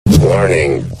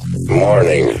Warning.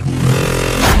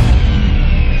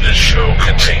 This show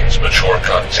contains mature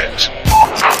content.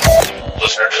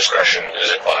 Listener discretion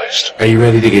is advised. Are you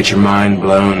ready to get your mind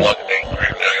blown? One angry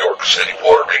New York City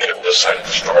Puerto Rican decided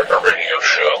to start a radio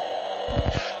show,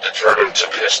 determined to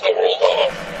piss the world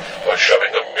off by shoving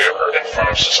a mirror in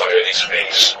front of society's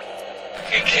face.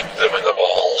 He kicked them in the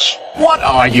balls. What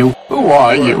are you? Who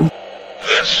are you?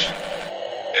 This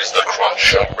is the Crotch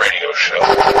Shot Radio Show.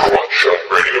 Crotch Shot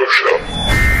Radio Show.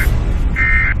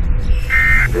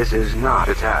 This is not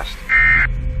a test.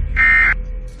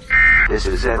 This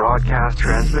is a broadcast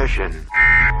transmission.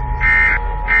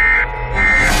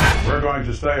 We're going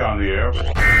to stay on the air.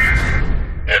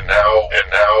 And now, the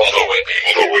Whippy.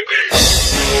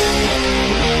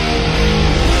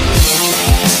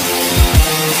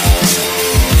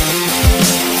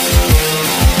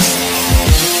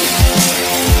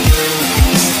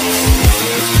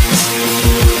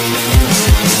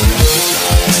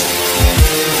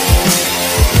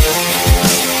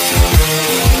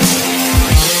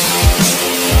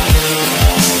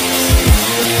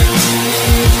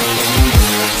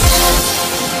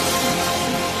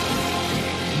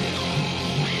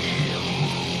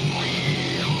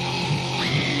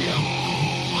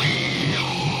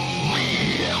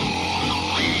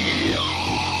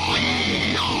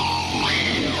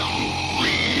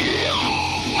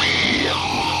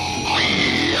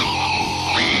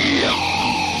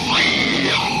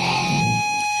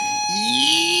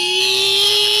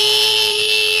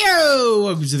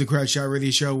 Welcome to the Crotch Shot Radio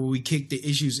Show, where we kick the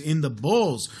issues in the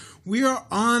balls. We are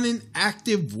on an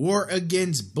active war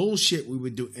against bullshit. We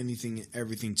would do anything and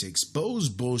everything to expose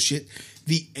bullshit.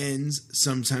 The ends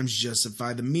sometimes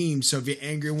justify the memes. So if you're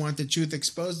angry and want the truth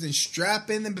exposed, then strap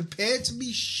in and prepare to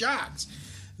be shocked.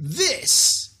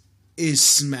 This is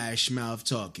Smash Mouth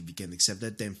Talk. If you can't accept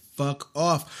that, then fuck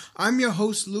off. I'm your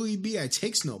host, Louis B. I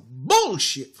takes no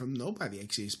bullshit from nobody. I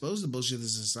actually expose the bullshit of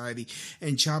society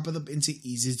and chop it up into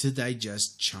easy to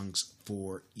digest chunks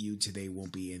for you. Today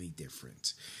won't be any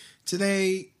different.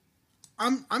 Today,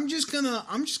 I'm just gonna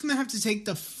have to take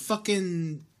the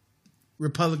fucking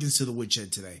Republicans to the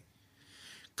woodshed today,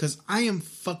 cause I am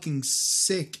fucking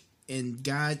sick and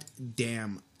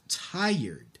goddamn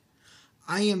tired.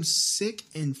 I am sick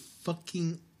and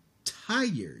fucking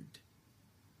tired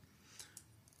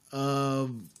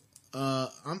of I'm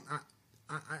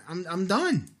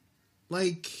done.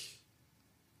 Like,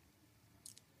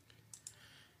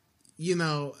 you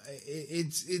know,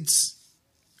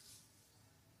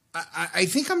 I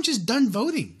think I'm just done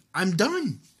voting. I'm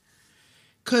done.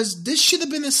 Cause this should have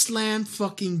been a slam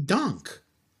fucking dunk.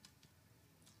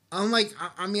 I'm like,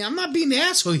 I mean, I'm not being the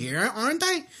asshole here, aren't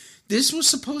I? This was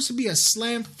supposed to be a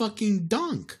slam fucking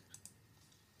dunk.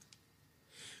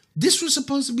 This was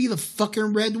supposed to be the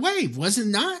fucking red wave, was it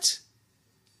not?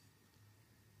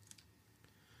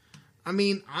 I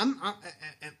mean, am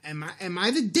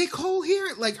I the dickhole here?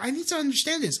 Like, I need to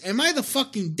understand this. Am I the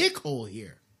fucking dickhole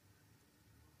here?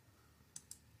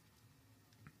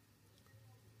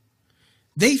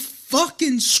 They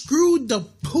fucking screwed the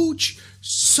pooch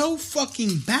so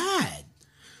fucking bad.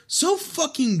 So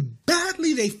fucking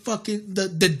badly they fucking,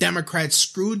 the Democrats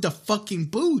screwed the fucking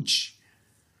pooch.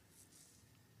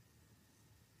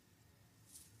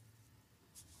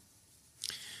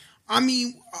 I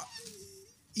mean,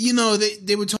 you know,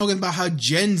 they were talking about how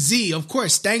Gen Z, of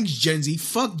course, thanks Gen Z,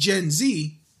 fuck Gen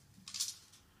Z.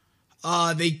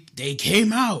 They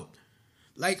came out.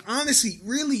 Like, honestly,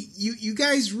 really, you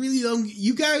guys really don't,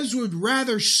 you guys would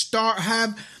rather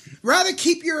rather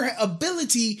keep your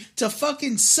ability to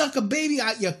fucking suck a baby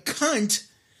out your cunt,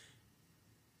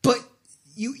 but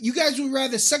you guys would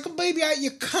rather suck a baby out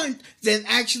your cunt than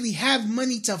actually have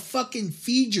money to fucking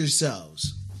feed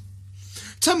yourselves.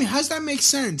 Tell me, how's that make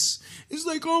sense? It's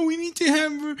like, oh, we need to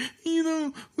have, you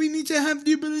know, we need to have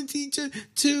the ability to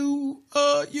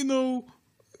you know,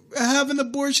 have an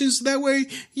abortion so that way,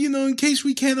 you know, in case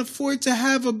we can't afford to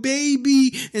have a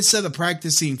baby, instead of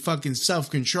practicing fucking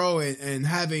self-control and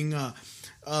having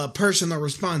personal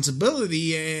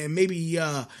responsibility, and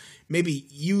maybe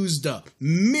use the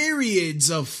myriads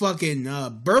of fucking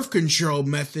birth control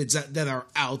methods that are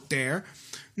out there.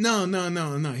 No.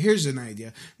 Here's an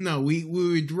idea. No, we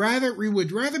would rather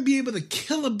be able to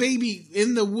kill a baby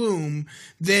in the womb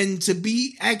than to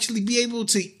actually be able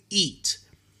to eat.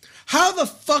 How the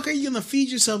fuck are you gonna feed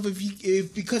yourself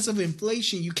if because of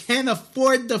inflation you can't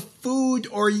afford the food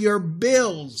or your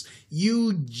bills?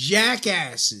 You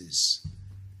jackasses.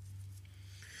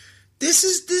 This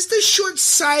is the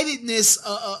short-sightedness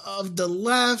of the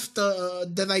left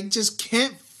that I just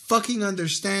can't fucking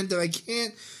understand. That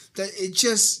it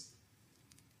just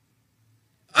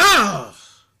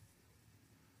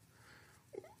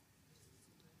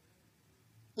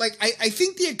like I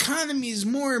think the economy is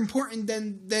more important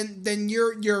than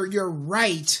your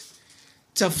right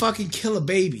to fucking kill a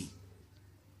baby.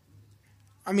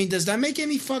 I mean, does that make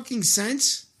any fucking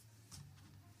sense?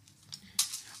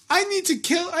 I need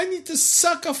to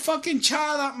suck a fucking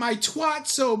child out my twat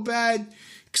so bad,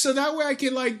 so that way I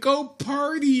can like go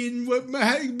party and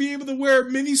be able to wear a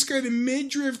miniskirt and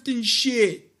midriff and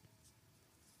shit.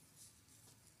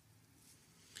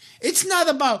 It's not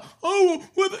about,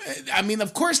 I mean,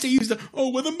 of course they use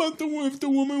what about if the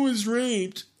woman was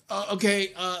raped?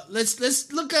 Okay,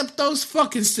 let's look up those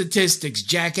fucking statistics,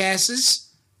 jackasses.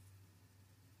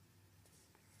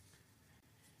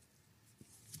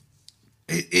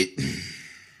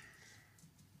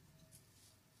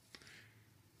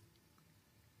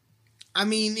 I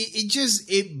mean,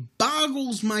 it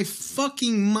boggles my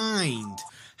fucking mind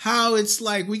how it's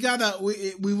like we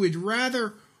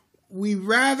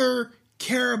rather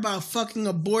care about fucking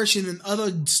abortion and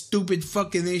other stupid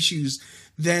fucking issues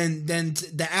than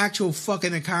the actual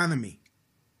fucking economy.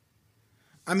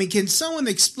 I mean, can someone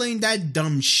explain that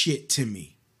dumb shit to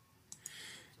me?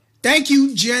 Thank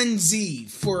you, Gen Z,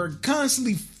 for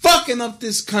constantly fucking up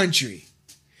this country.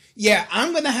 Yeah,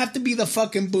 I'm gonna have to be the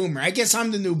fucking boomer. I guess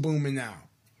I'm the new boomer now.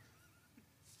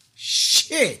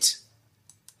 Shit.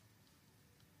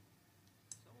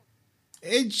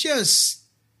 It just...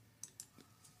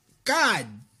 God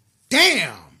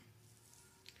damn.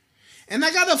 And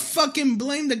I gotta fucking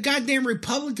blame the goddamn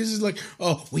Republicans. It's like,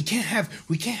 oh, we can't have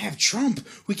Trump.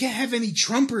 We can't have any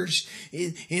Trumpers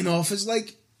in office.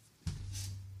 Like,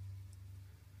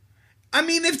 I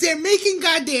mean, if they're making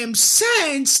goddamn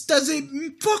sense, does it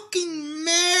fucking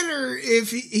matter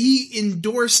if he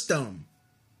endorsed them?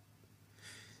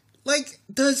 Like,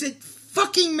 does it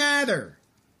fucking matter?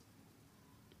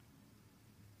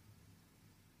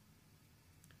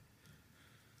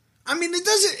 I mean, it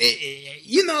doesn't,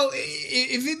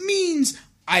 if it means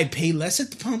I pay less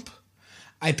at the pump,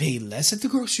 I pay less at the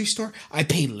grocery store, I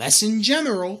pay less in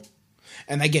general,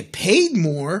 and I get paid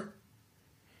more,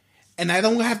 and I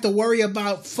don't have to worry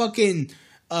about fucking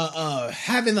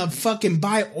having to fucking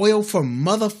buy oil from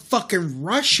motherfucking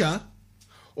Russia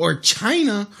or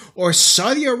China or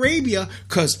Saudi Arabia,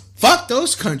 because fuck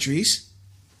those countries.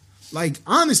 Like,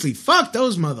 honestly, fuck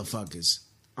those motherfuckers.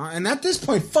 And at this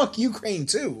point, fuck Ukraine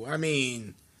too. I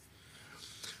mean,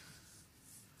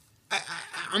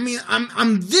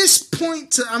 I'm this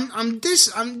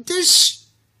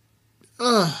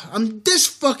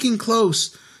fucking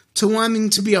close to wanting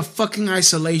to be a fucking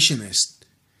isolationist.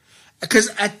 Because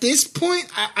at this point,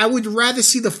 I would rather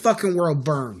see the fucking world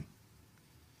burn.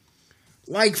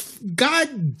 Like,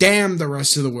 god damn the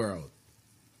rest of the world.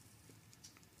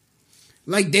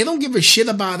 Like, they don't give a shit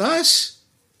about us.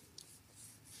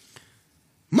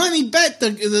 Money bet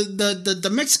the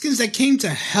Mexicans that came to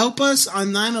help us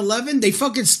on 9/11, they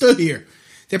fucking stood here.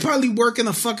 They're probably working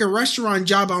a fucking restaurant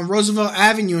job on Roosevelt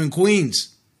Avenue in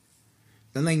Queens.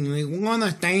 They're like, we're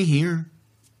gonna stay here.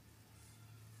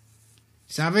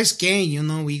 ¿Sabes qué?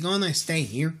 We're gonna stay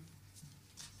here.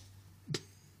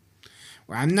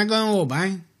 Well, I'm not gonna go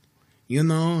back.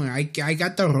 I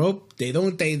got the rope. They're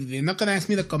not gonna ask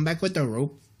me to come back with the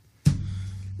rope.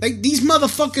 Like, these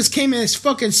motherfuckers came in as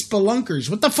fucking spelunkers.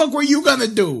 What the fuck were you gonna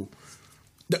do?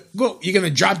 You gonna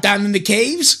drop down in the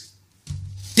caves?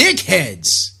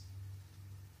 Dickheads.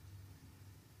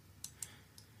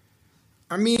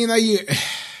 I mean,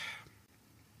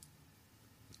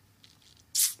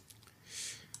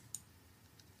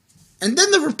 and then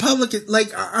the Republican,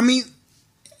 like, I mean,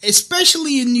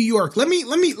 especially in New York. Let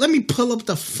me pull up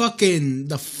the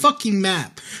fucking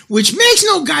map, which makes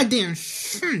no goddamn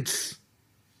sense.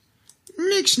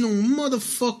 Makes no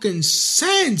motherfucking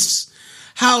sense.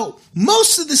 How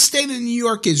most of the state of New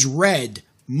York is red.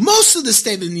 Most of the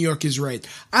state of New York is red.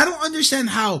 I don't understand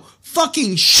how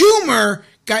fucking Schumer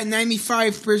got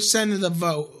 95% of the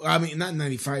vote. I mean, not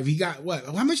 95. He got what?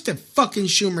 How much did fucking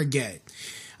Schumer get?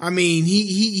 I mean,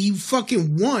 he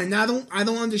fucking won. I don't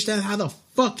understand how the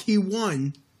fuck he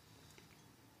won.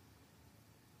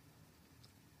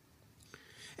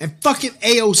 And fucking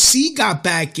AOC got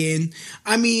back in.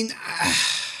 I mean,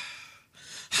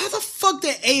 how the fuck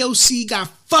did AOC got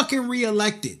fucking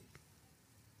reelected?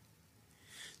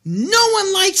 No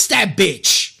one likes that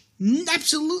bitch.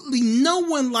 Absolutely no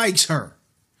one likes her.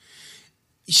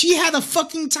 She had a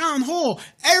fucking town hall.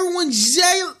 Everyone's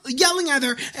yelling at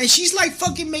her, and she's like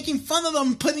fucking making fun of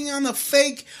them, putting on a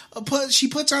fake. She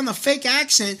puts on a fake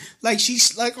accent, like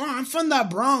she's like, "Oh, I'm from the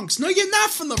Bronx." No, you're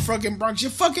not from the fucking Bronx.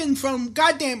 You're fucking from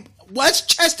goddamn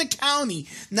Westchester County.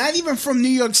 Not even from New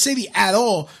York City at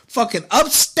all. Fucking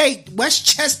upstate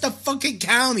Westchester fucking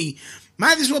County,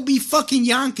 Might as well be fucking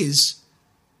Yonkers.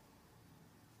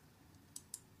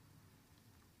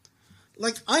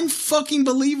 Like, unfucking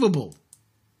believable.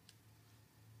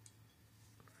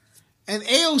 And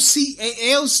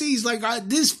AOC is like,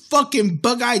 this fucking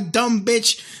bug-eyed dumb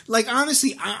bitch. Like,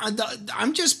 honestly,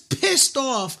 I'm just pissed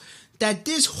off that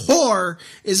this whore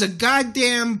is a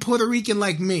goddamn Puerto Rican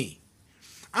like me.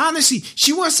 Honestly,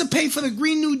 she wants to pay for the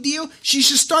Green New Deal. She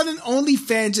should start an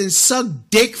OnlyFans and suck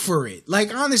dick for it.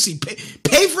 Like, honestly,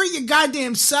 pay for it your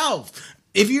goddamn self.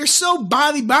 If you're so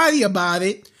body about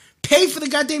it, pay for the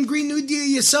goddamn Green New Deal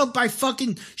yourself by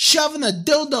fucking shoving a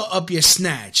dildo up your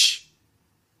snatch.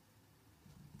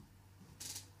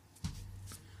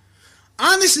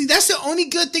 Honestly, that's the only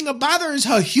good thing about her is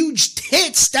her huge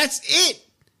tits. That's it.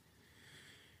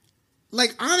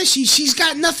 Like, honestly, she's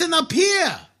got nothing up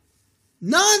here.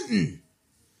 Nothing.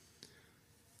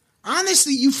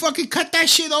 Honestly, you fucking cut that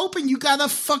shit open, you got a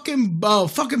fucking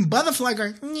butterfly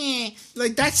going, yeah.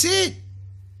 Like, that's it.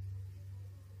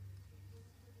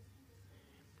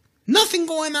 Nothing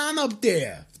going on up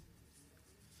there.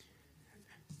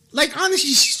 Like,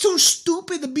 honestly, she's so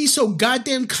stupid to be so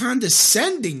goddamn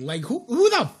condescending. Like, who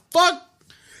the fuck?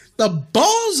 The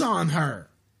balls on her.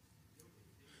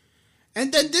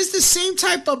 And then this the same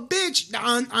type of bitch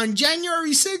on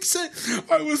January 6th said,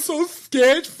 I was so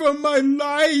scared for my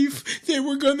life. They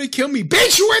were going to kill me.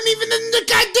 Bitch, you weren't even in the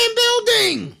goddamn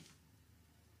building.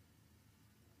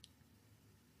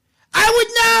 I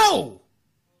would know.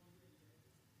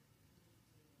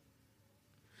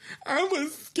 I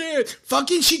was scared.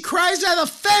 Fucking she cries at a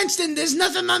fence and there's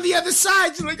nothing on the other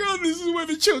side. She's like, oh, this is where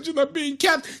the children are being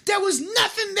kept. There was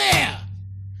nothing there.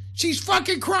 She's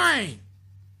fucking crying.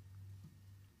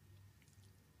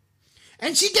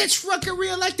 And she gets fucking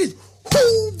reelected.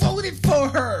 Who voted for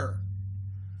her?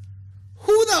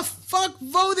 Who the fuck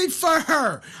voted for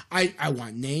her? I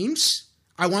want names.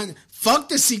 Fuck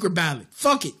the secret ballot.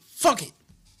 Fuck it.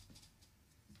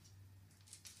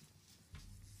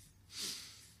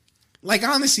 Like,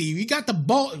 honestly, you got the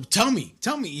ball. Tell me,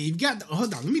 you got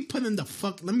hold on, let me put him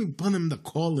the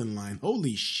call-in line.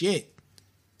 Holy shit.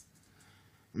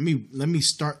 Let me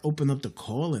open up the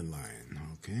call-in line.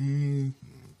 Okay.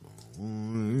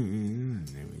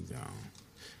 There we go.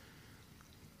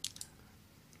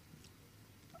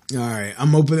 All right,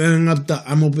 I'm opening up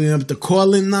the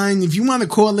call-in line. If you want to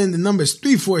call in, the number is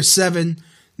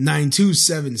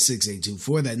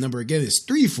 347-927-6824. That number again is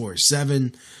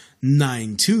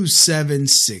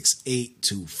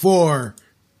 347-927-6824.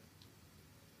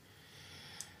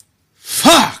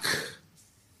 Fuck.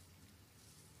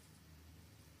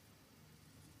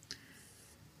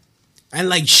 And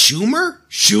like Schumer?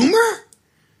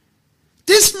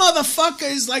 This motherfucker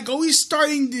is like always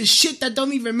starting this shit that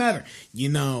don't even matter. You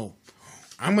know,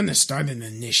 I'm going to start an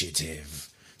initiative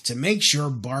to make sure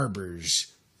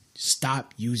barbers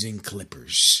stop using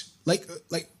clippers. Like,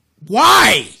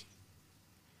 why?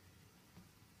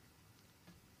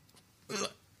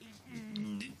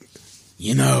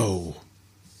 You know,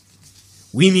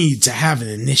 we need to have an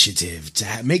initiative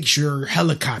to make sure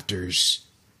helicopters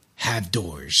have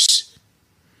doors.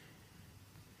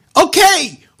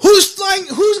 Okay, who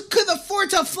could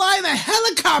afford to fly in a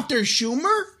helicopter,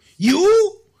 Schumer?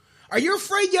 You? Are you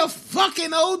afraid your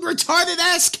fucking old retarded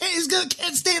ass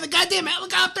can't stay in the goddamn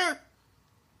helicopter?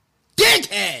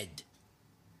 Dickhead!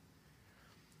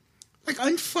 Like,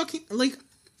 the fuck? Like,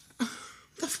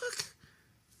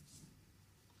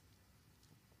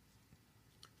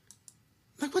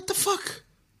 what the fuck?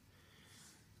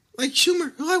 Like,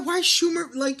 Schumer, why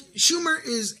Schumer, like, Schumer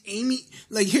is Amy,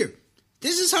 like, here,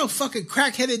 this is how fucking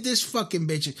crackheaded this fucking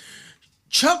bitch is.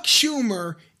 Chuck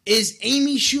Schumer is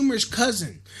Amy Schumer's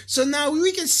cousin. So now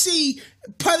we can see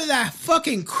part of that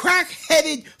fucking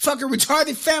crackheaded fucking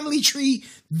retarded family tree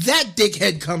that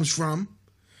dickhead comes from.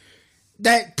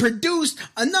 That produced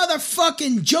another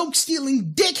fucking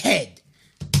joke-stealing dickhead.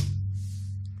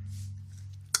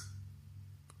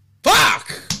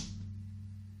 Fuck!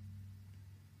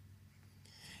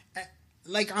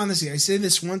 Like, honestly, I say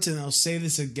this once and I'll say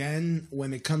this again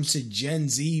when it comes to Gen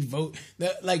Z vote.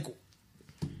 Like,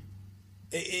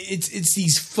 it's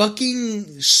these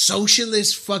fucking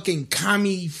socialist fucking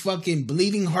commie fucking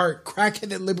bleeding heart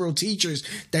crackheaded liberal teachers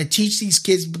that teach these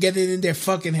kids, get it in their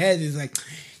fucking head. It's like,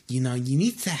 you know, you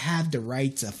need to have the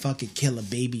right to fucking kill a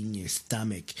baby in your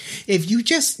stomach. If you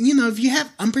just, you know, if you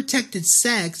have unprotected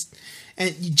sex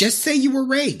and you just say you were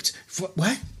raped.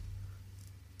 What?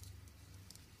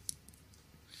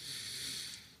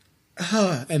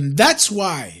 And that's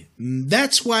why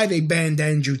they banned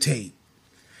Andrew Tate.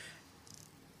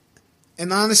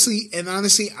 And honestly,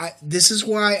 this is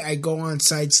why I go on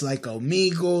sites like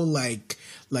Omegle,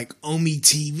 like Omi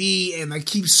TV, and I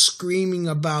keep screaming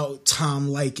about Tom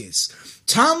Leykis.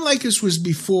 Tom Leykis was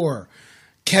before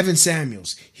Kevin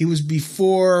Samuels. He was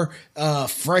before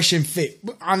Fresh and Fit.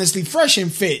 Honestly, Fresh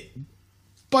and Fit,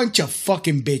 bunch of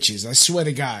fucking bitches, I swear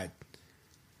to God.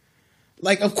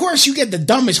 Like, of course you get the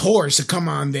dumbest whores to come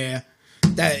on there.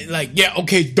 That, like, yeah,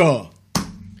 okay, duh.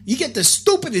 You get the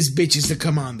stupidest bitches to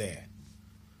come on there.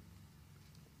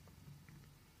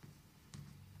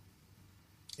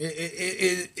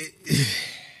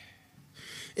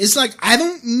 It's like, I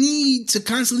don't need to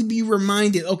constantly be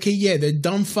reminded, okay, yeah, there are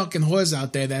dumb fucking whores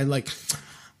out there that are like,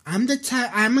 I'm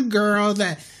a girl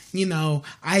that, you know,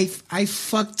 I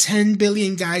fuck 10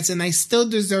 billion guys and I still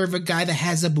deserve a guy that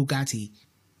has a Bugatti.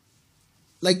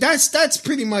 Like, that's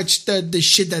pretty much the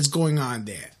shit that's going on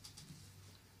there.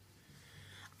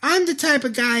 I'm the type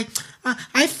of guy,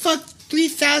 I fuck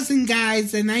 3,000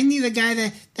 guys and I need a guy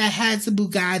that has a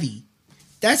Bugatti.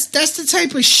 That's the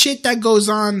type of shit that goes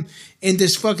on in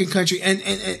this fucking country. And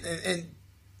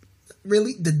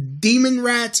really, the Demon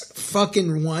Rats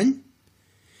fucking won.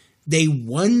 They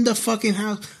won the fucking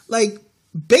house. Like,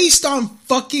 based on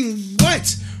fucking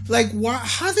what? Like, why?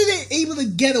 How did they able to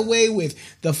get away with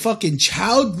the fucking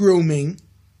child grooming?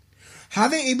 How are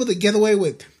they able to get away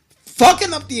with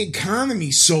fucking up the economy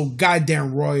so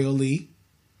goddamn royally?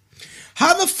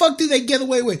 How the fuck do they get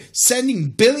away with sending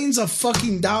billions of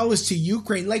fucking dollars to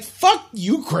Ukraine? Like, fuck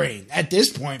Ukraine at this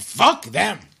point. Fuck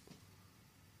them.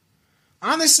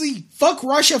 Honestly, fuck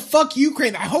Russia, fuck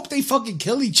Ukraine. I hope they fucking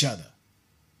kill each other.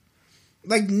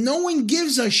 Like, no one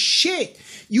gives a shit.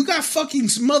 You got fucking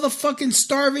motherfucking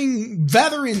starving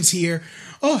veterans here.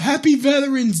 Oh, happy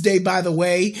Veterans Day, by the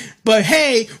way. But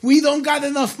hey, we don't got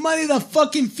enough money to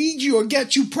fucking feed you or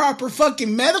get you proper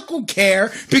fucking medical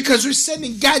care because we're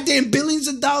sending goddamn billions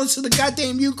of dollars to the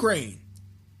goddamn Ukraine.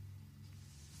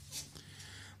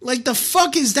 Like, the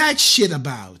fuck is that shit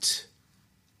about?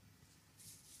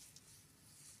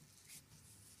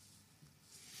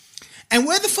 And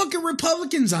where the fucking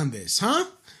Republicans on this, huh?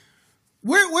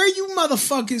 Where you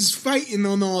motherfuckers fighting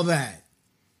on all that?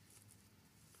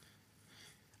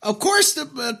 Of course,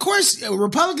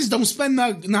 Republicans don't spend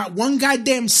not one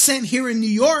goddamn cent here in New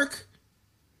York.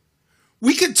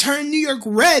 We could turn New York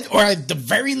red, or at the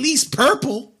very least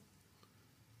purple.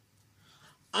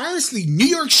 Honestly, New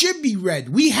York should be red.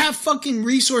 We have fucking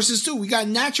resources too. We got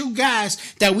natural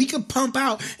gas that we could pump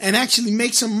out and actually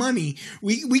make some money.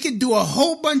 We could do a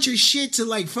whole bunch of shit to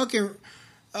like fucking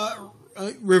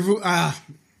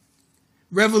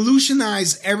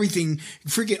revolutionize everything,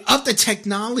 freaking up the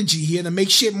technology here to make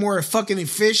shit more fucking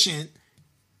efficient.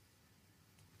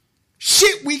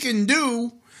 Shit we can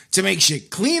do to make shit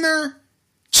cleaner,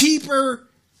 cheaper,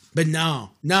 but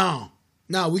no,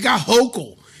 we got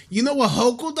Hochul. You know what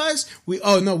Hochul does? We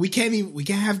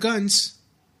can't have guns.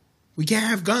 We can't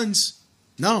have guns.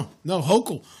 No,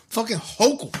 Hochul. Fucking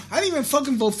Hochul. I didn't even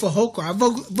fucking vote for Hochul. I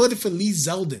voted for Lee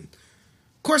Zeldin.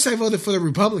 Of course I voted for the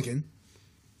Republican.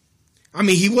 I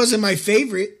mean, he wasn't my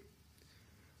favorite.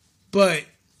 But,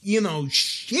 you know,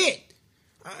 shit.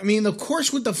 I mean, of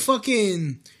course with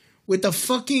the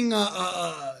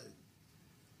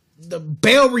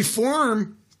bail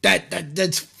reform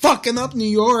that's fucking up New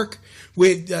York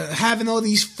with having all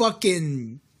these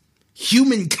fucking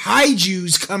human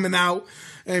kaijus coming out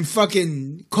and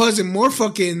fucking causing more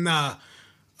fucking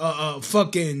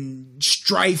fucking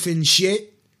strife and shit.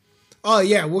 Oh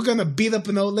yeah, we're gonna beat up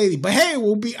an old lady, but hey,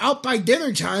 we'll be out by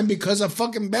dinner time because of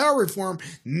fucking bail reform.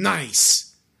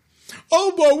 Nice.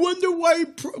 Oh, but I wonder why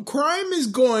crime is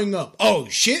going up. Oh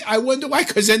shit, I wonder why,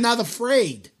 because they're not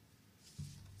afraid.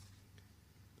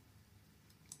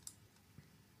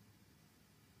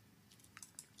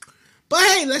 But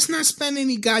hey, let's not spend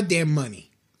any goddamn money.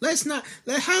 Let's not.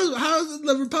 How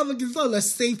the Republicans vote?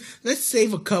 Let's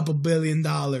save a couple $1 billion.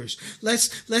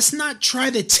 Let's not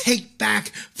try to take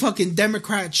back fucking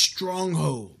Democrat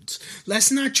strongholds.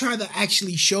 Let's not try to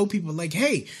actually show people like,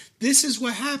 hey, this is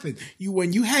what happened.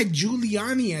 When you had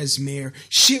Giuliani as mayor,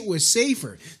 shit was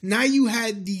safer. Now you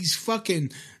had these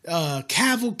fucking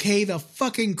cavalcade of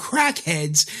fucking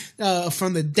crackheads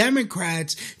from the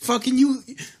Democrats. Fucking you,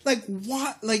 like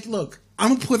what? Like, look.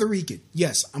 I'm a Puerto Rican.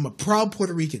 Yes, I'm a proud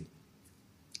Puerto Rican.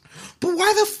 But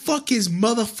why the fuck is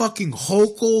motherfucking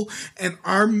Hochul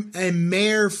and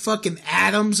Mayor fucking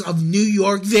Adams of New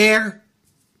York there?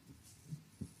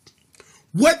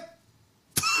 What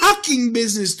fucking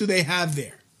business do they have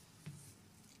there?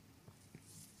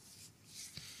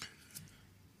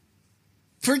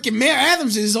 Freaking Mayor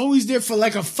Adams is always there for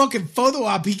like a fucking photo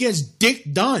op. He gets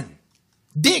dick done.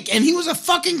 Dick, and he was a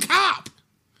fucking cop.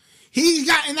 He's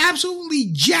gotten absolutely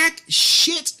jack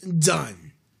shit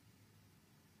done.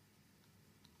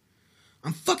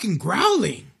 I'm fucking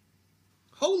growling.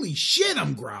 Holy shit,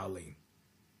 I'm growling.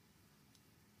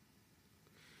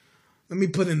 Let me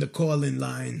put in the call-in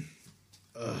line.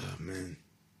 Oh, man.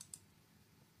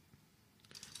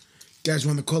 You guys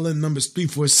want to call in? Number's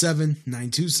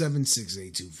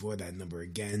 347-927-6824. That number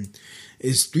again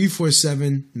is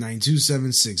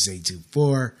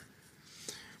 347-927-6824.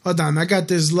 Hold on, I got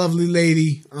this lovely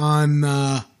lady on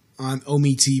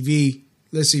Omi TV.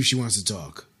 Let's see if she wants to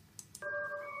talk.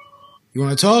 You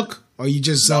want to talk? Or you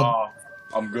just... No,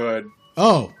 I'm good.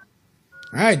 Oh.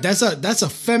 All right, that's a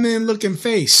feminine looking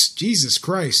face. Jesus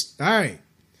Christ. All right.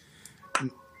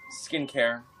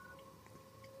 Skincare.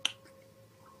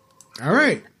 All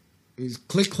right. He's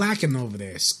click-clacking over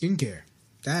there. Skincare.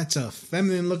 That's a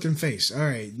feminine looking face. All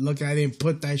right. Look, I didn't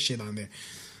put that shit on there.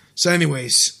 So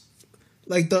anyways...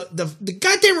 Like, the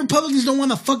goddamn Republicans don't want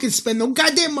to fucking spend no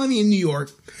goddamn money in New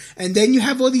York. And then you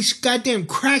have all these goddamn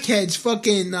crackheads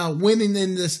fucking winning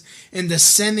in the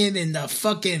Senate and the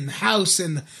fucking House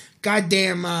and the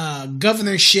goddamn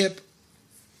governorship.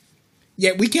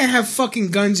 Yet we can't have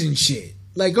fucking guns and shit.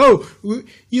 Like,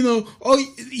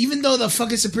 even though the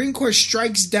fucking Supreme Court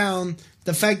strikes down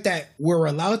the fact that we're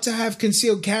allowed to have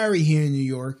concealed carry here in New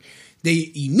York,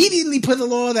 they immediately put a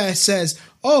law that says,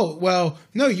 oh, well,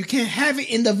 no, you can't have it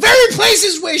in the very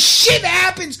places where shit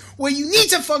happens, where you need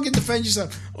to fucking defend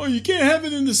yourself. Oh, you can't have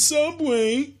it in the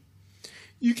subway.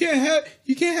 You can't have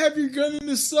your gun in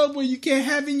the subway. You can't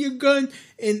have your gun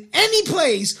in any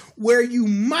place where you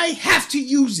might have to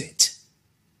use it.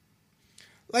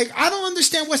 Like, I don't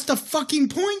understand what's the fucking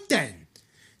point then.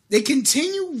 They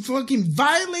continue fucking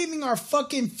violating our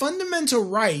fucking fundamental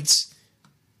rights.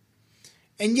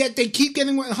 And yet they keep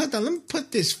getting... Hold on, let me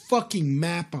put this fucking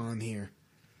map on here.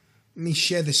 Let me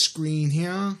share the screen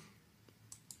here.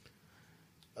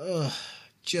 Ugh,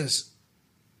 just...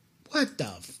 What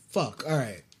the fuck?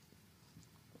 Alright.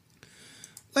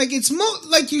 Like,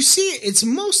 like you see it, it's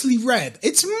mostly red.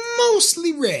 It's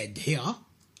mostly red here.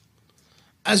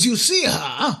 As you see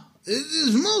here, it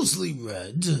is mostly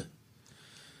red.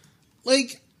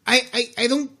 Like, I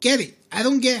don't get it. I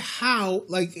don't get how,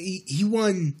 like, he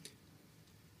won...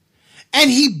 And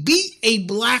he beat a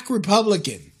black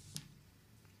Republican.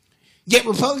 Yet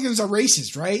Republicans are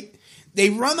racist, right? They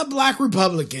run a black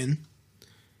Republican.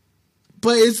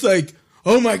 But it's like,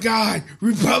 oh my God,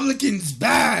 Republicans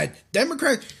bad.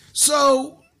 Democrats.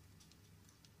 So,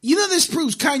 this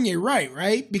proves Kanye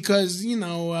right? Because,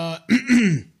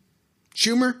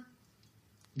 Schumer,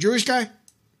 Jewish guy.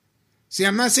 See,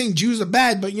 I'm not saying Jews are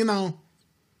bad, but,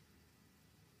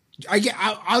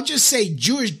 I'll just say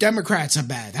Jewish Democrats are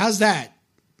bad. How's that?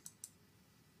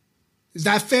 Is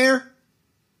that fair?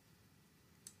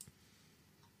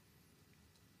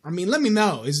 I mean, let me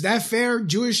know. Is that fair?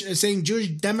 Saying Jewish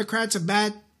Democrats are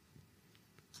bad?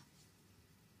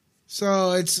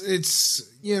 So it's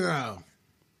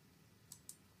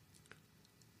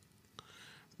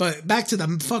But back to the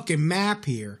fucking map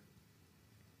here.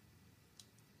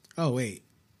 Oh wait.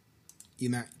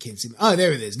 Can't see me. Oh,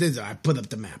 there it is. I put up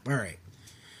the map. All right.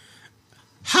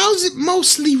 How's it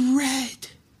mostly red?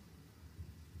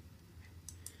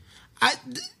 I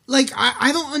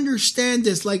don't understand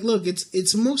this. Like, look,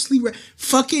 it's mostly red.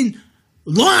 Fucking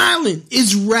Long Island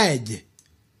is red.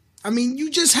 I mean,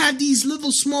 you just have these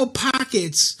little small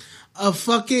pockets of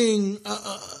fucking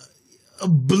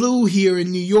blue here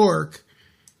in New York.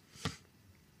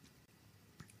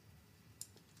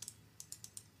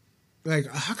 Like,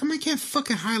 how come I can't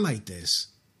fucking highlight this?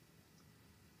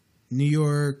 New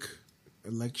York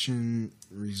election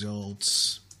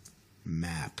results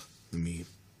map.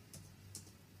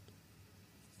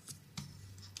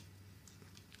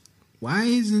 Why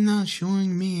is it not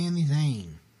showing me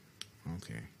anything?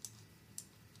 Okay.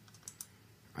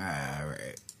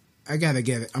 Alright. I gotta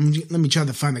get it. Let me try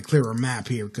to find a clearer map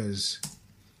here, because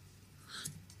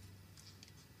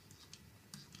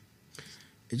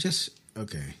it just...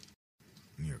 Okay.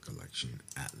 New York Election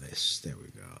Atlas. There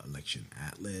we go. Election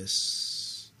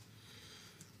Atlas.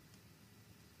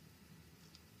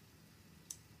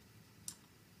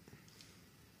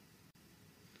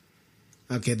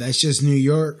 Okay, that's just New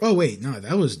York. Oh wait, no,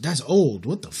 that's old.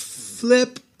 What the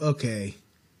flip? Okay.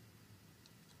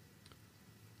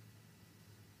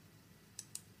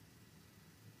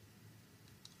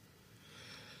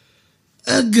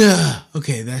 Ugh.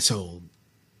 Okay, that's old.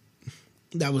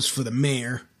 That was for the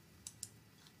mayor.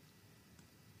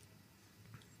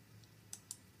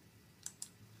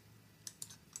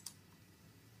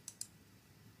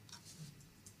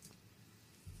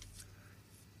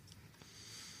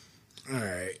 All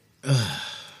right.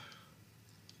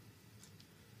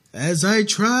 As I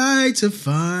try to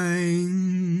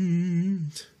find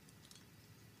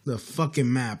the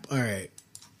fucking map. All right.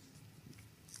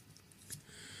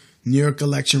 New York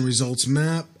election results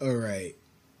map. All right.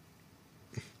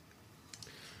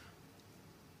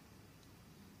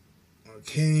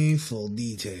 Okay, full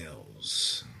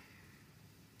details.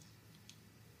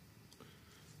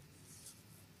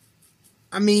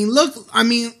 I mean, look,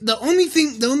 the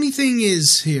only thing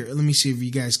is here. Let me see if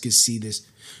you guys can see this.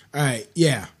 All right,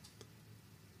 yeah.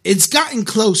 It's gotten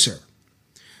closer.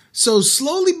 So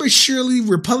slowly but surely,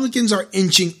 Republicans are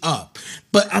inching up.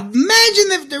 But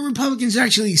imagine if the Republicans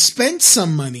actually spent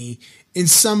some money in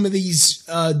some of these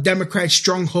Democrat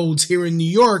strongholds here in New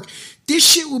York. This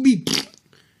shit will be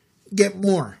get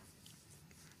more.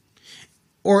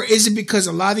 Or is it because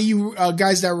a lot of you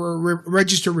guys that were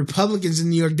registered Republicans in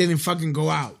New York didn't fucking go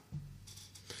out?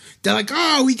 They're like,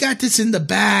 oh, we got this in the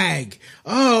bag.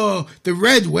 Oh, the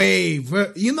red wave.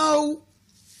 You know,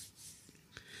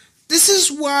 this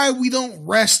is why we don't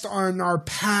rest on our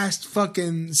past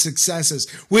fucking successes.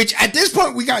 Which at this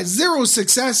point, we got 0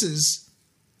 successes.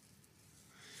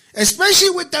 Especially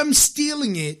with them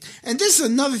stealing it. And this is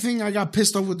another thing I got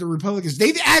pissed off with the Republicans.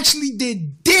 They actually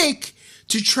did dick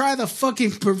to try to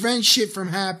fucking prevent shit from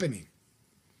happening.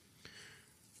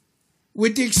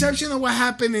 With the exception of what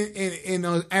happened in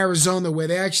Arizona, where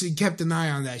they actually kept an eye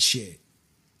on that shit.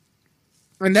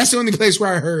 And that's the only place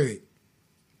where I heard it.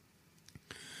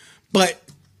 But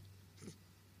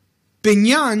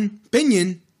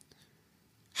Binion,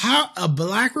 how a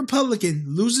black Republican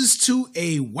loses to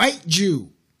a white Jew.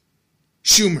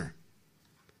 Schumer.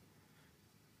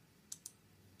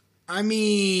 I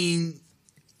mean,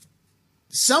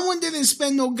 someone didn't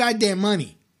spend no goddamn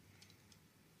money.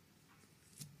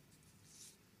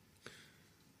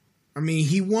 I mean,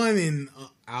 he won in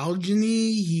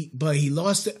Albany, but he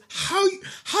lost it. How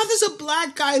does a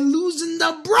black guy lose in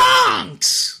the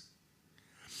Bronx?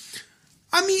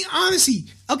 I mean, honestly,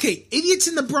 okay, idiots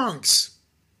in the Bronx.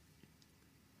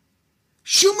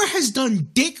 Schumer has done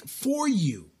dick for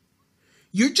you.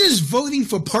 You're just voting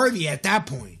for party at that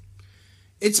point.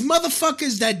 It's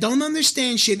motherfuckers that don't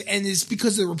understand shit, and it's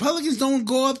because the Republicans don't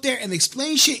go up there and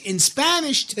explain shit in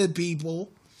Spanish to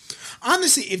people.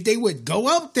 Honestly, if they would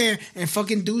go up there and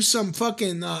fucking do some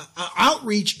fucking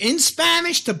outreach in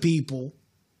Spanish to people,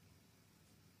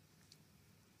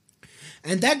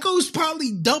 and that goes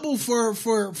probably double for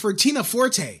Tina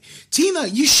Forte. Tina,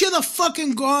 you should have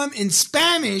fucking gone in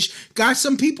Spanish, got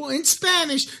some people in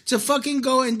Spanish to fucking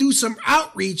go and do some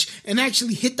outreach and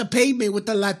actually hit the pavement with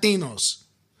the Latinos.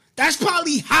 That's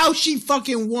probably how she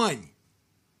fucking won.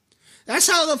 That's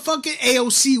how the fucking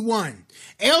AOC won.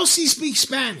 AOC speaks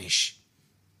Spanish.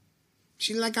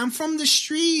 She's like, I'm from the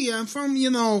street. I'm from, you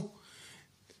know.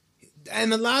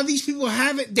 And a lot of these people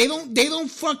have it. They don't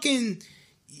fucking...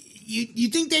 You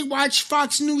think they watch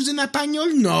Fox News in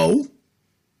español? No.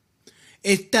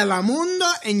 It's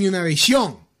Telemundo and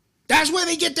Univision. That's where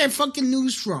they get their fucking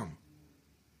news from.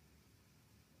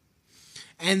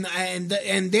 And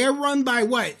they're run by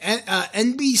what?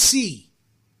 NBC.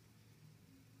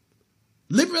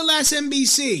 Liberal ass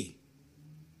NBC.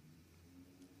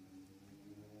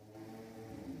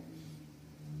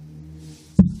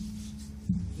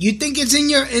 You think it's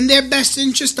in their best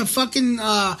interest to fucking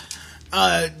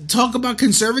talk about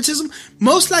conservatism?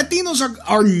 Most Latinos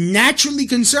are naturally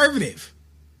conservative.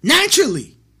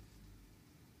 Naturally.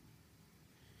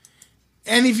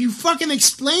 And if you fucking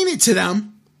explain it to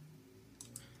them,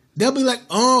 they'll be like,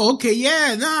 oh, okay,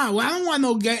 yeah, nah, well, I don't want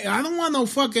no gay, I don't want no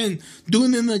fucking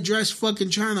doing in the dress fucking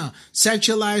trying to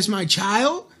sexualize my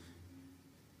child.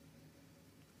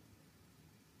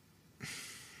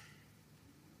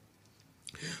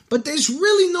 But there's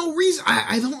really no reason.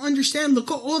 I don't understand. Look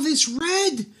at all this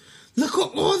red. Look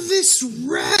at all this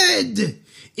red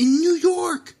in New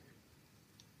York.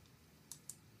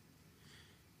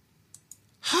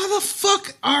 How the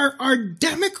fuck are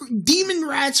demon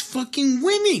rats fucking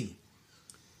winning?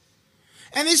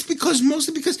 And it's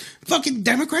mostly because fucking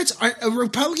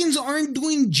Republicans aren't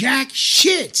doing jack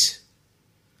shit.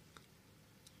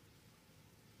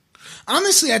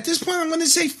 Honestly, at this point, I'm going to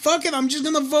say, fuck it. I'm just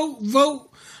going to vote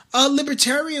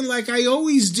libertarian like I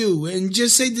always do and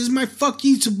just say this is my fuck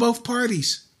you to both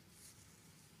parties.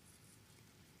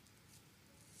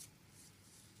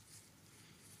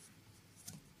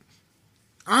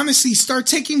 Honestly, start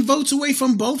taking votes away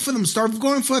from both of them. Start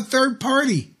going for a third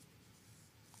party.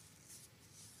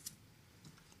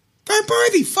 Third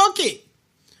party, fuck it.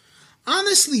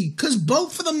 Honestly, because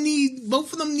both of them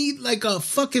need like a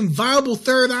fucking viable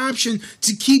third option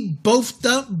to keep both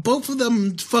of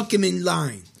them fucking in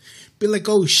line. be like,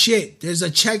 oh shit, there's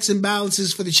a checks and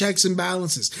balances for the checks and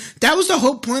balances. That was the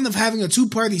whole point of having a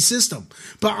two-party system.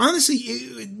 But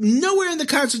honestly, nowhere in the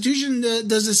Constitution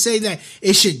does it say that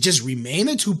it should just remain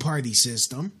a two-party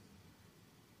system.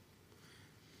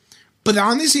 But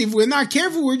honestly, if we're not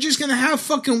careful, we're just going to have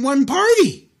fucking one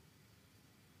party.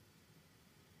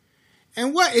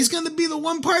 And what? It's going to be the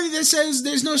one party that says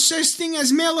there's no such thing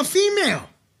as male or female.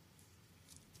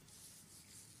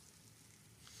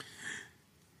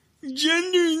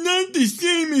 Gender is not the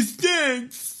same as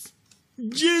sex.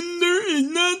 Gender is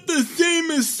not the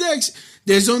same as sex.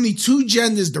 There's only two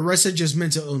genders. The rest are just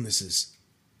mental illnesses.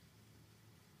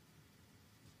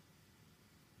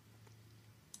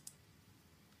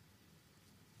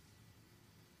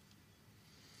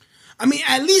 I mean,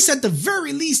 at least at the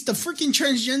very least, the freaking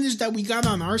transgenders that we got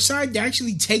on our side, they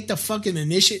actually take the fucking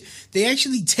initiative. They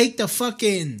actually take the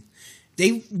fucking...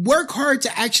 They work hard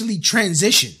to actually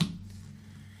transition.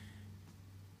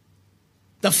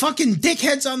 The fucking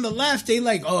dickheads on the left, they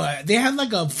like, oh, they have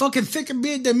like a fucking thicker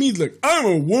beard than me. Like, I'm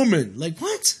a woman. Like,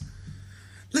 what?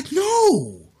 Like,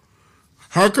 no.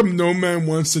 How come no man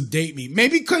wants to date me?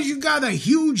 Maybe because you got a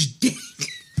huge dick.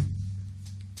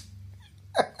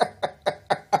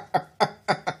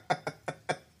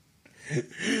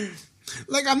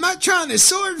 Like, I'm not trying to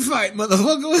sword fight,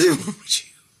 motherfucker. What's wrong with you?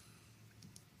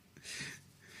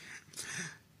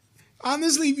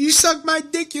 Honestly, if you suck my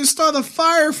dick, you'll start a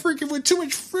fire freaking with too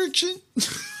much friction.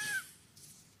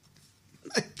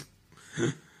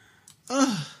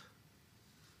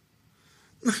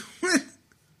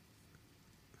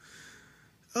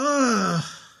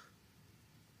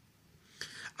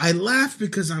 I laugh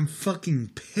because I'm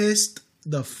fucking pissed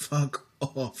the fuck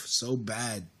off so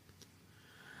bad.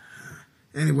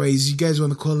 Anyways, you guys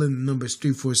want to call in, the number is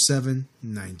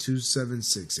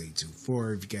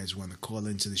 347-927-6824 if you guys want to call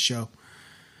into the show.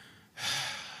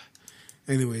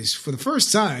 Anyways, for the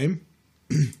first time,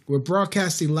 we're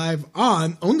broadcasting live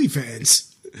on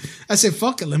OnlyFans. I said,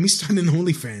 fuck it, let me start an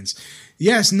OnlyFans.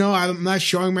 Yes, no, I'm not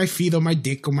showing my feet or my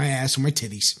dick or my ass or my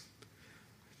titties.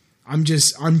 I'm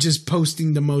just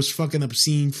posting the most fucking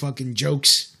obscene fucking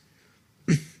jokes.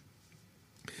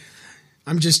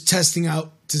 I'm just testing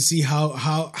out to see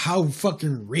how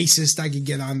fucking racist I can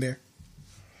get on there.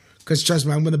 Because trust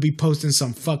me, I'm going to be posting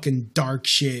some fucking dark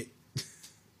shit.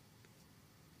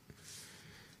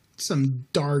 Some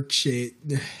dark shit.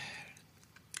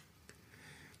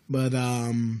 But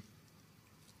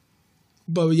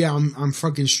yeah, I'm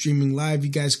fucking streaming live.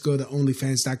 You guys go to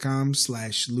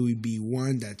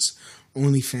onlyfans.com/LouisB1. That's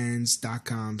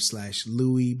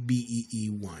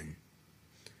onlyfans.com/LouisBee1.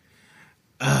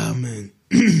 Oh, man.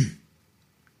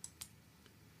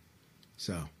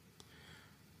 So,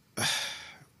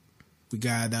 we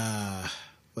got,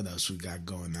 what else we got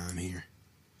going on here?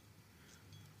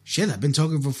 Shit, I've been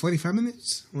talking for 45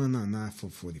 minutes? Well, no, not for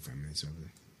 45 minutes. I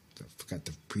forgot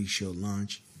the pre-show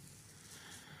launch.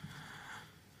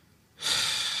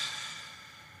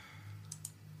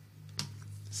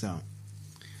 So,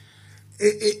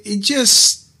 it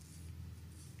just,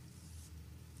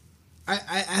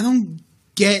 I don't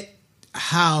get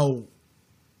how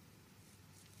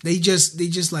they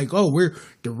just like, oh, we're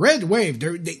the red wave.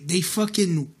 They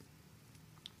fucking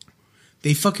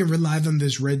relied on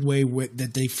this red wave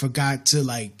that they forgot to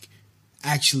like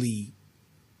actually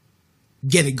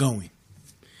get it going.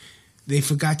 They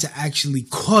forgot to actually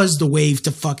cause the wave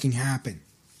to fucking happen.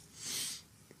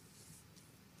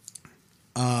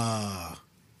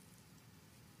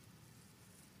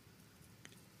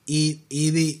 It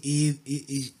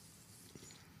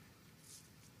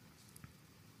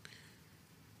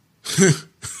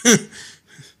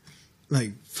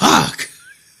like, fuck.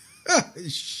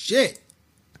 Shit.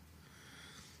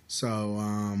 So,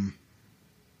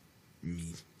 let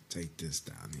me take this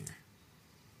down here.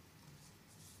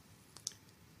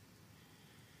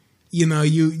 You know,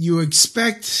 you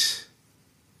expect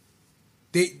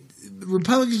the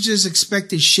Republicans just expect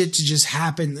this shit to just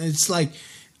happen. It's like,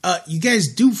 you guys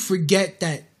do forget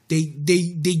that they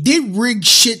did rig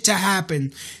shit to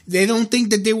happen. They don't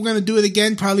think that they were going to do it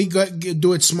again. Probably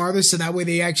do it smarter so that way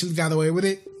they actually got away with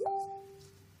it.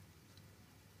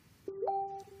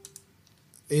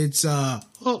 It's, oh,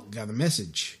 got a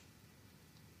message.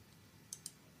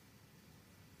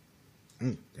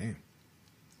 Damn.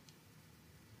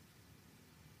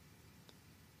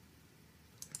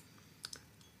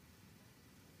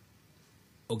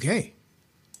 Okay.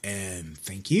 And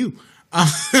thank you.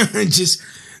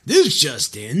 This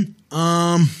just in.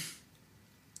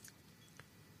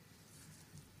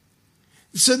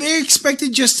 So they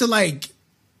expected just to like,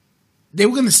 they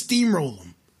were going to steamroll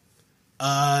them.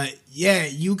 Yeah,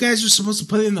 you guys are supposed to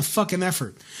put in the fucking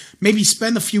effort. Maybe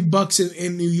spend a few bucks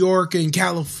in New York and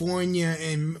California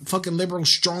and fucking liberal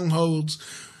strongholds.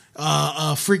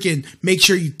 Freaking make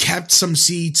sure you kept some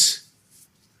seats.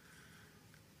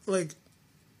 Like,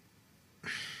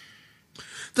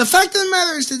 the fact of the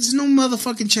matter is that there's no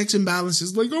motherfucking checks and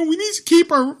balances. Like, oh, we need to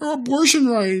keep our abortion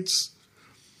rights.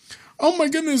 Oh my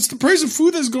goodness, the price of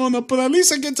food has gone up, but at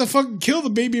least I get to fucking kill the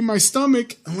baby in my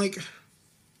stomach. I'm like,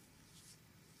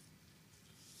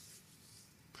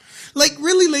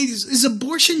 really, ladies, is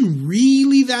abortion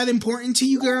really that important to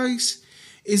you guys?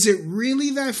 Is it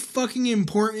really that fucking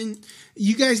important?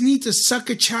 You guys need to suck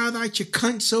a child out your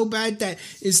cunt so bad that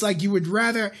it's like you would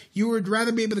rather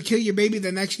be able to kill your baby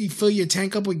than actually fill your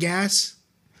tank up with gas?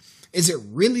 Is it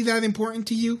really that important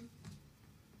to you?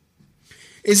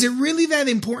 Is it really that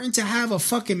important to have a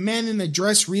fucking man in a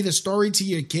dress read a story to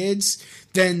your kids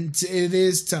than it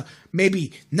is to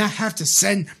maybe not have to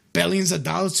send billions of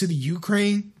dollars to the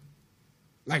Ukraine?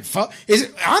 Like, fuck, is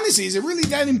it really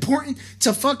that important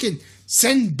to fucking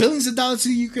send billions of dollars to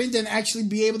the Ukraine than actually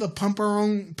be able to pump our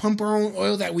own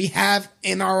oil that we have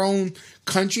in our own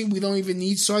country? We don't even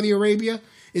need Saudi Arabia.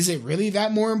 Is it really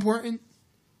that more important?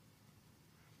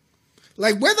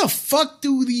 Like, where the fuck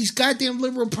do these goddamn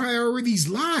liberal priorities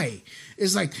lie?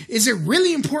 It's like, is it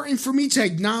really important for me to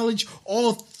acknowledge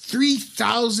all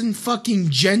 3,000 fucking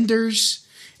genders?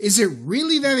 Is it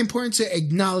really that important to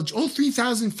acknowledge all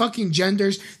 3,000 fucking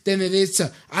genders than it is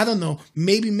to, I don't know,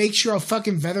 maybe make sure a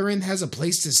fucking veteran has a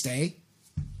place to stay?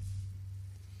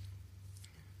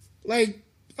 Like,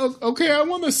 okay, I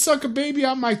want to suck a baby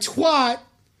out my twat.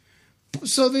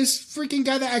 So this freaking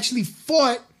guy that actually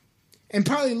fought and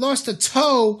probably lost a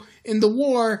toe in the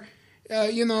war,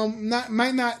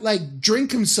 might not like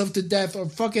drink himself to death or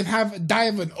fucking die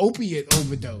of an opiate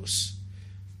overdose.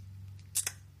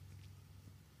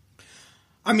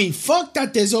 I mean, fuck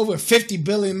that. There's over 50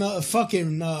 billion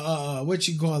fucking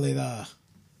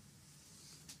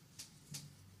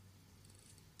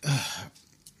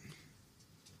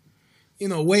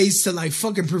ways to like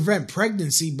fucking prevent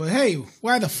pregnancy. But hey,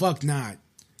 why the fuck not?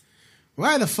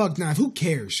 Why the fuck not? Who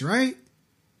cares, right?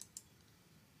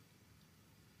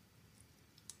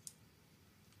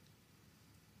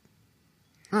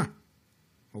 Huh.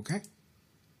 Okay.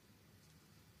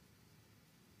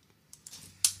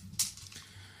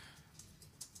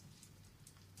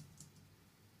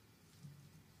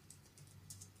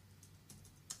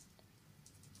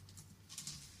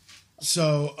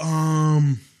 So,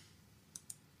 I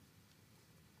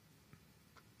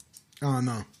don't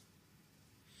know.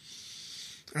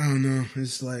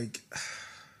 It's like,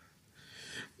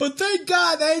 but thank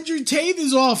God Andrew Tate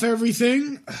is off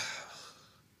everything.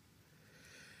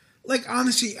 Like,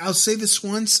 honestly, I'll say this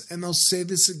once and I'll say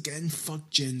this again. Fuck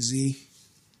Gen Z.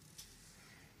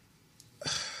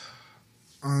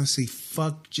 Honestly,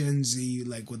 fuck Gen Z,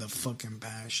 like, with a fucking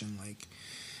passion. Like,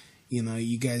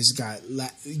 you guys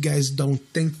don't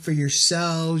think for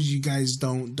yourselves. You guys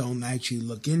don't actually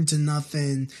look into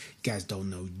nothing. You guys don't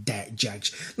know that jack.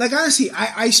 Like, honestly,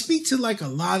 I speak to like a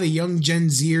lot of young Gen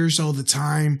Zers all the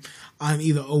time on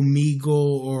either Omegle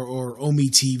or Omi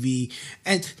TV,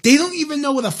 and they don't even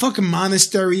know what a fucking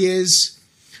monastery is.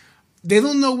 They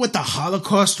don't know what the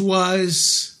Holocaust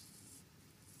was.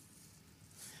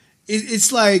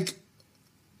 It's like,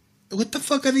 what the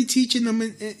fuck are they teaching them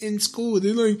in school?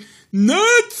 They're like,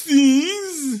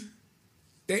 Nazis!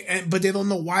 But they don't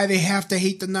know why they have to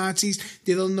hate the Nazis.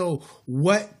 They don't know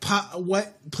what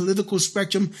political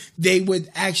spectrum they would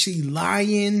actually lie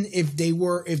in if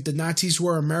the Nazis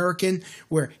were American.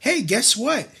 Where, hey, guess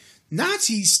what?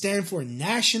 Nazis stand for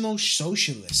National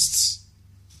Socialists.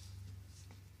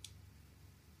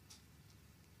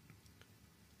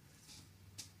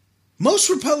 Most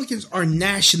Republicans are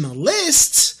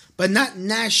nationalists, but not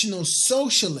National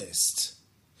Socialists.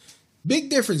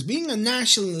 Big difference. Being a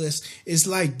nationalist is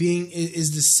like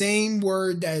is the same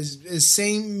word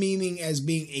same meaning as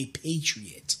being a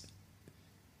patriot.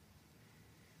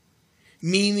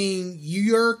 Meaning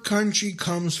your country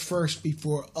comes first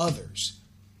before others.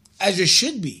 As it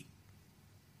should be.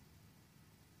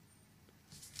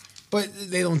 But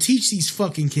they don't teach these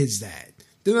fucking kids that.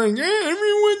 They're like,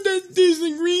 everyone that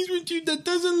disagrees with you, that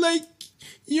doesn't like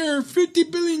your 50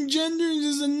 billion genders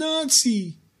is a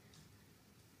Nazi.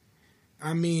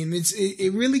 I mean,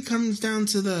 it really comes down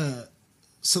to the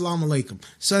salam alaikum.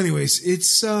 So anyways,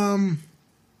 it's hold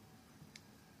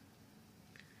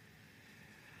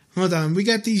on. We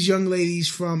got these young ladies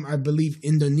from, I believe,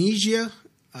 Indonesia.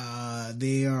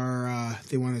 They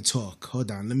want to talk. Hold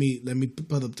on. Let me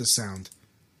put up the sound.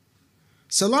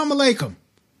 Salam alaikum.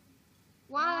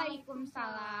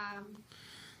 Waalaikumsalam.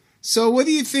 So what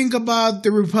do you think about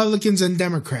the Republicans and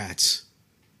Democrats?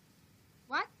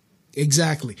 What?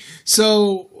 Exactly.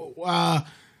 So,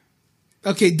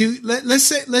 okay,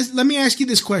 let me ask you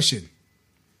this question.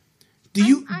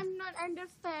 I'm not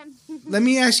understand. Let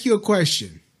me ask you a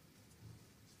question.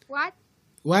 What?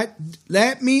 What?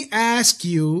 Let me ask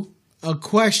you a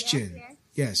question.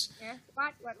 Yes. Yes.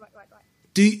 What?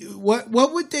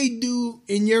 What would they do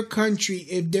in your country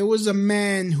if there was a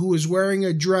man who was wearing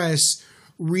a dress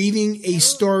reading a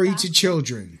story to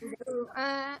children?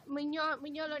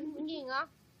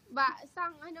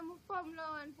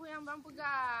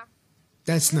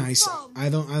 That's nice. I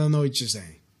don't know what you're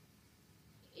saying.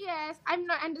 Yes, I'm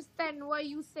not understand what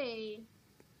you say.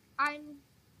 I'm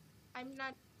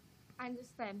not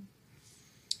understand.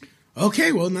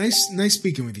 Okay, well, nice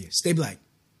speaking with you. Stay black.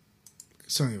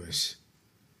 So, anyways,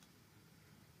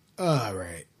 all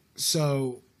right.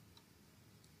 So,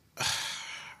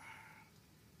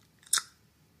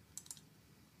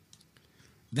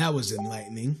 that was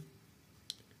enlightening.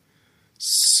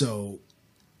 So,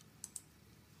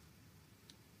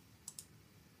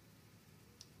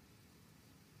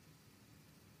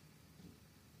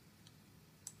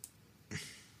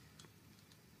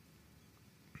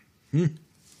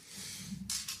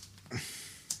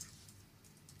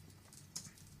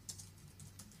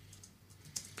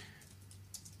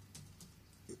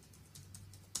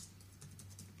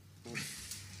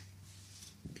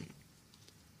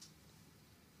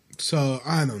 So,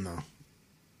 I don't know.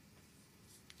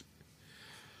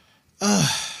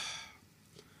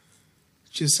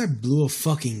 Just I blew a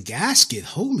fucking gasket.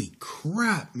 Holy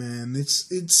crap, man.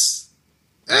 It's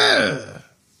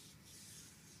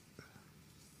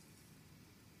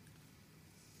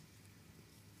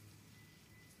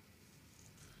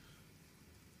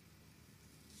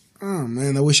Oh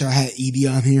man, I wish I had Edie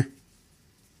on here.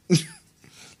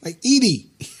 Like,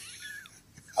 Edie,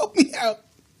 help me out.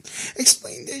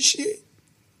 Explain this shit.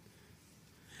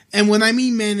 And when I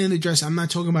mean man in a dress, I'm not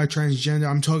talking about transgender.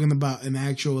 I'm talking about an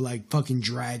actual, like, fucking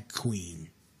drag queen.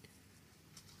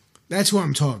 That's what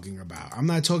I'm talking about. I'm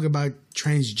not talking about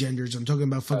transgenders. I'm talking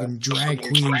about fucking drag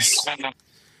queens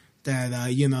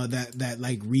that, that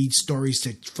like, read stories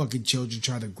to fucking children,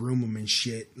 try to groom them and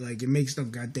shit. Like, it makes no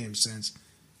goddamn sense.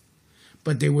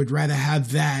 But they would rather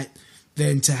have that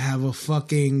than to have a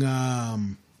fucking,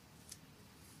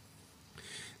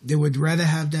 they would rather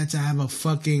have that to have a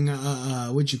fucking,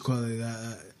 what you call it,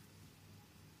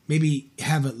 maybe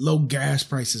have it low gas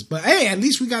prices. But hey, at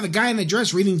least we got a guy in a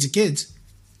dress reading to kids.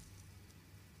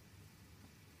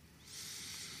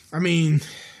 I mean,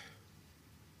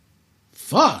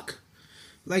 fuck.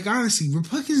 Like, honestly,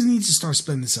 Republicans need to start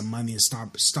spending some money and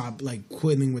stop like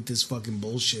quitting with this fucking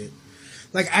bullshit.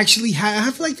 Like, actually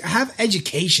have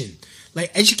education.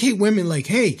 Like, educate women. Like,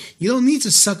 hey, you don't need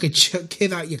to suck a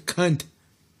kid out your cunt.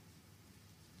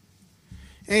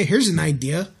 Hey, here's an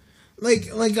idea. Like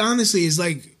honestly, it's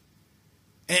like,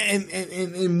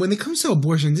 and when it comes to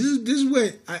abortion, this is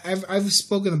what I've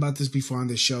spoken about this before on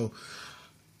this show.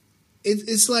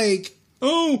 It's like,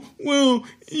 oh well,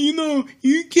 you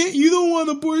don't want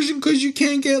abortion because you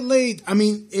can't get laid. I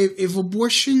mean, if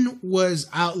abortion was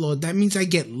outlawed, that means I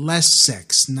get less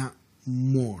sex, not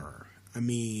more. I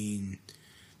mean,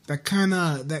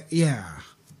 yeah.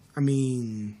 I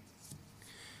mean,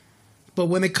 but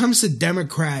when it comes to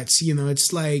Democrats,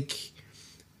 it's like,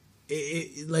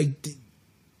 they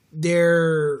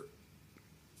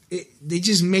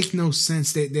just make no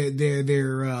sense.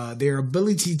 Their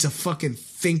ability to fucking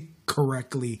think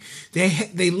correctly,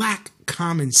 they lack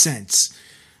common sense.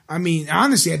 I mean,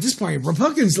 honestly, at this point,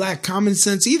 Republicans lack common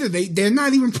sense either. They're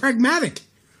not even pragmatic.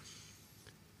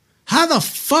 How the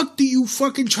fuck do you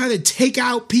fucking try to take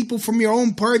out people from your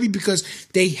own party because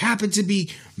they happen to be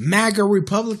MAGA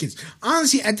Republicans?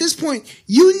 Honestly, at this point,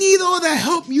 you need all the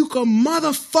help you can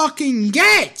motherfucking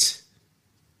get.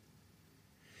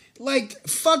 Like,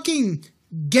 fucking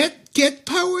get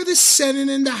power of the Senate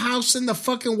and the House and the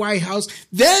fucking White House,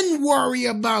 then worry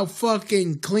about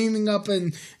fucking cleaning up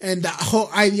and the whole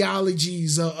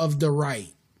ideologies of the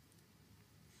right.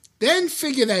 Then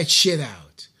figure that shit out.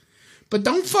 But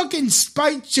don't fucking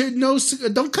spite your nose.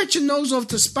 Don't cut your nose off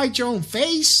to spite your own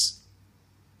face.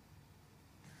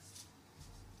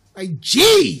 Like,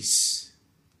 jeez.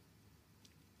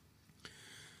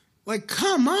 Like,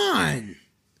 come on.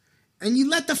 And you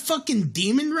let the fucking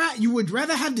demon rat. You would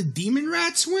rather have the demon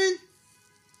rats win?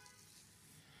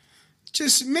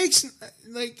 Just makes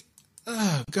like,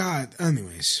 oh God.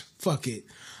 Anyways, fuck it.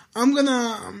 I'm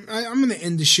gonna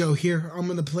end the show here. I'm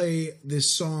gonna play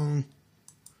this song.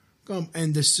 Gonna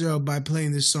end the show by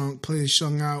playing this song. Play this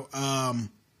song out.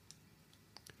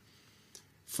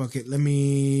 Fuck it.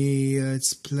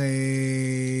 Let's play.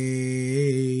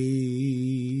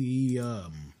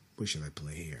 What should I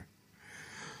play here?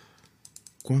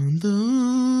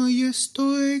 Cuando yo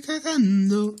estoy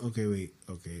cagando. Okay, wait.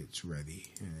 Okay, it's ready.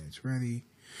 It's ready.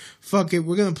 Fuck it.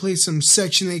 We're gonna play some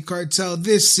Section 8 Cartel.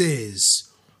 This is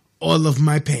All of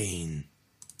My Pain.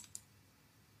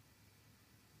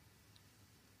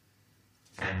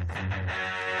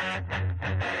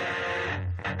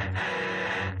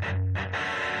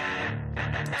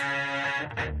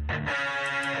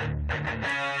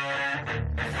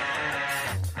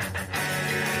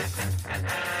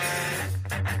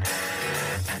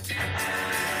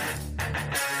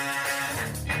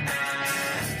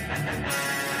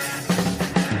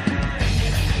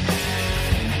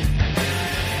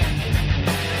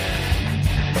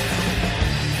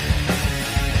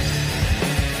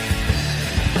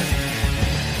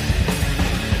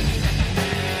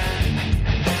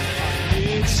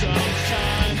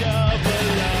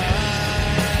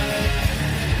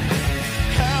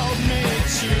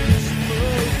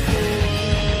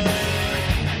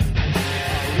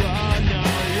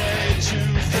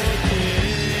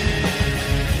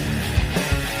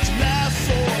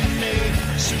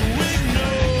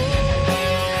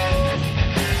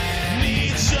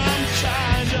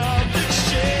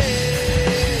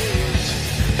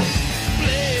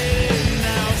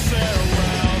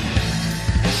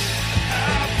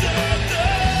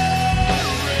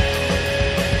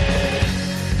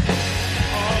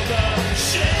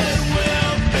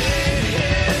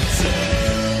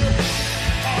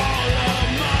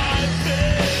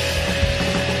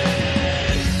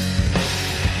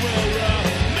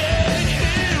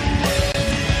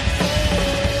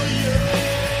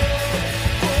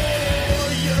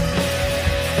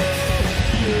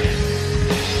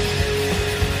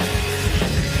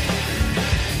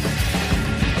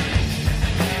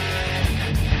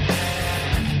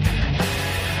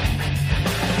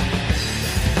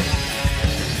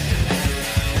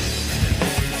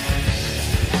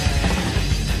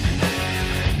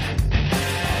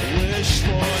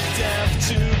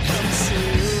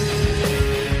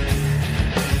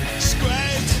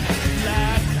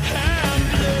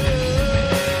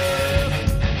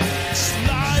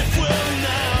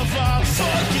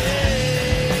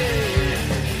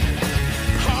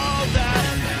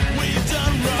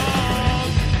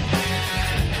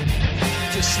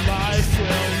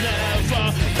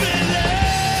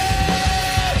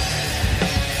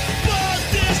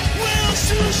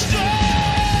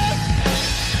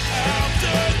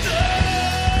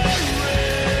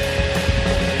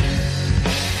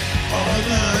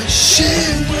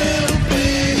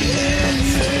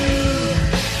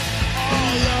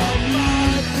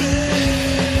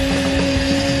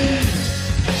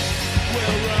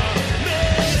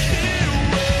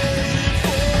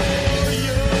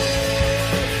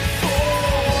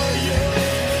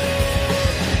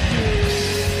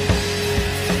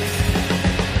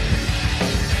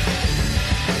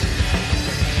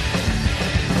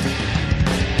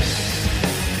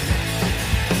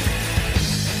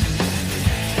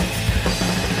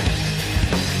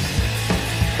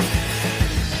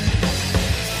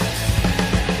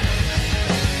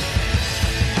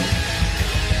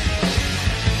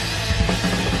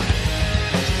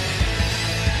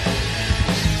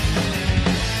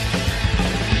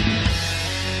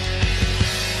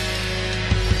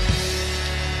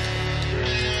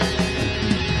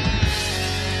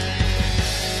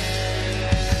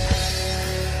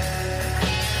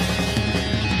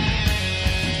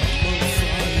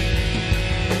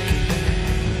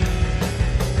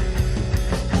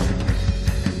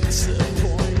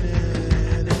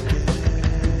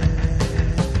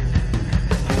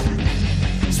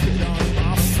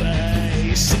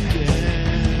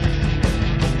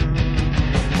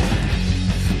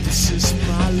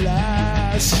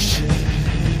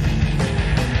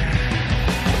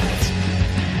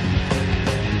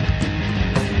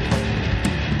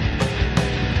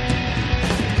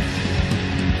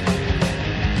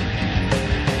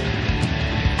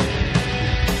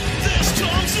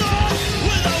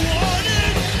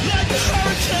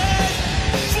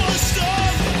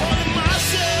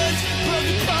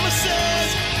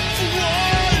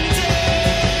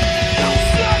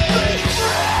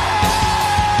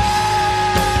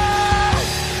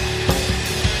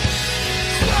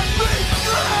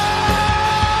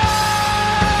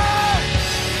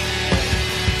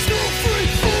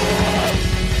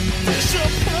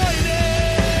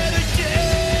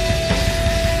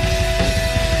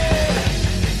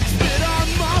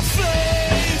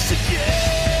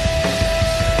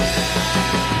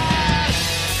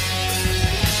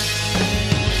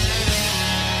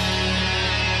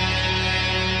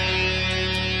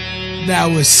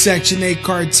 That was Section 8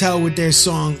 Cartel with their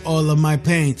song All of My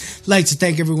Pain. I'd like to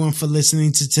thank everyone for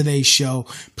listening to today's show.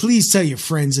 Please tell your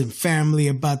friends and family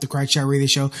about the Crack Shot Radio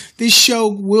Show. This show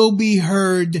will be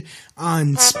heard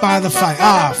on Spotify.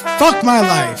 Fuck my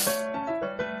life.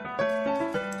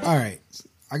 Alright.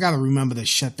 I gotta remember to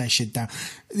shut that shit down.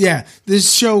 Yeah,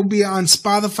 this show will be on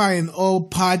Spotify and all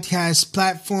podcast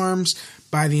platforms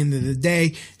by the end of the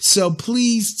day. So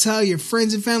please tell your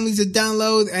friends and family to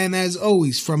download. And as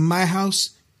always, from my house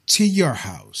to your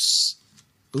house.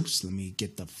 Oops, let me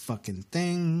get the fucking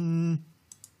thing.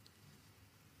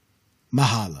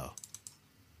 Mahalo.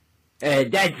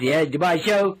 That's the end of my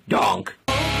show. Donk.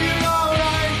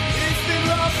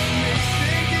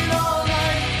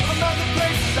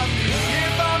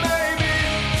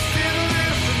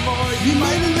 You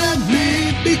might let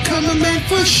me become a man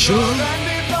for sure.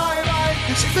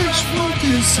 It's first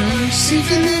focus on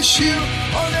seeking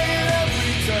issue.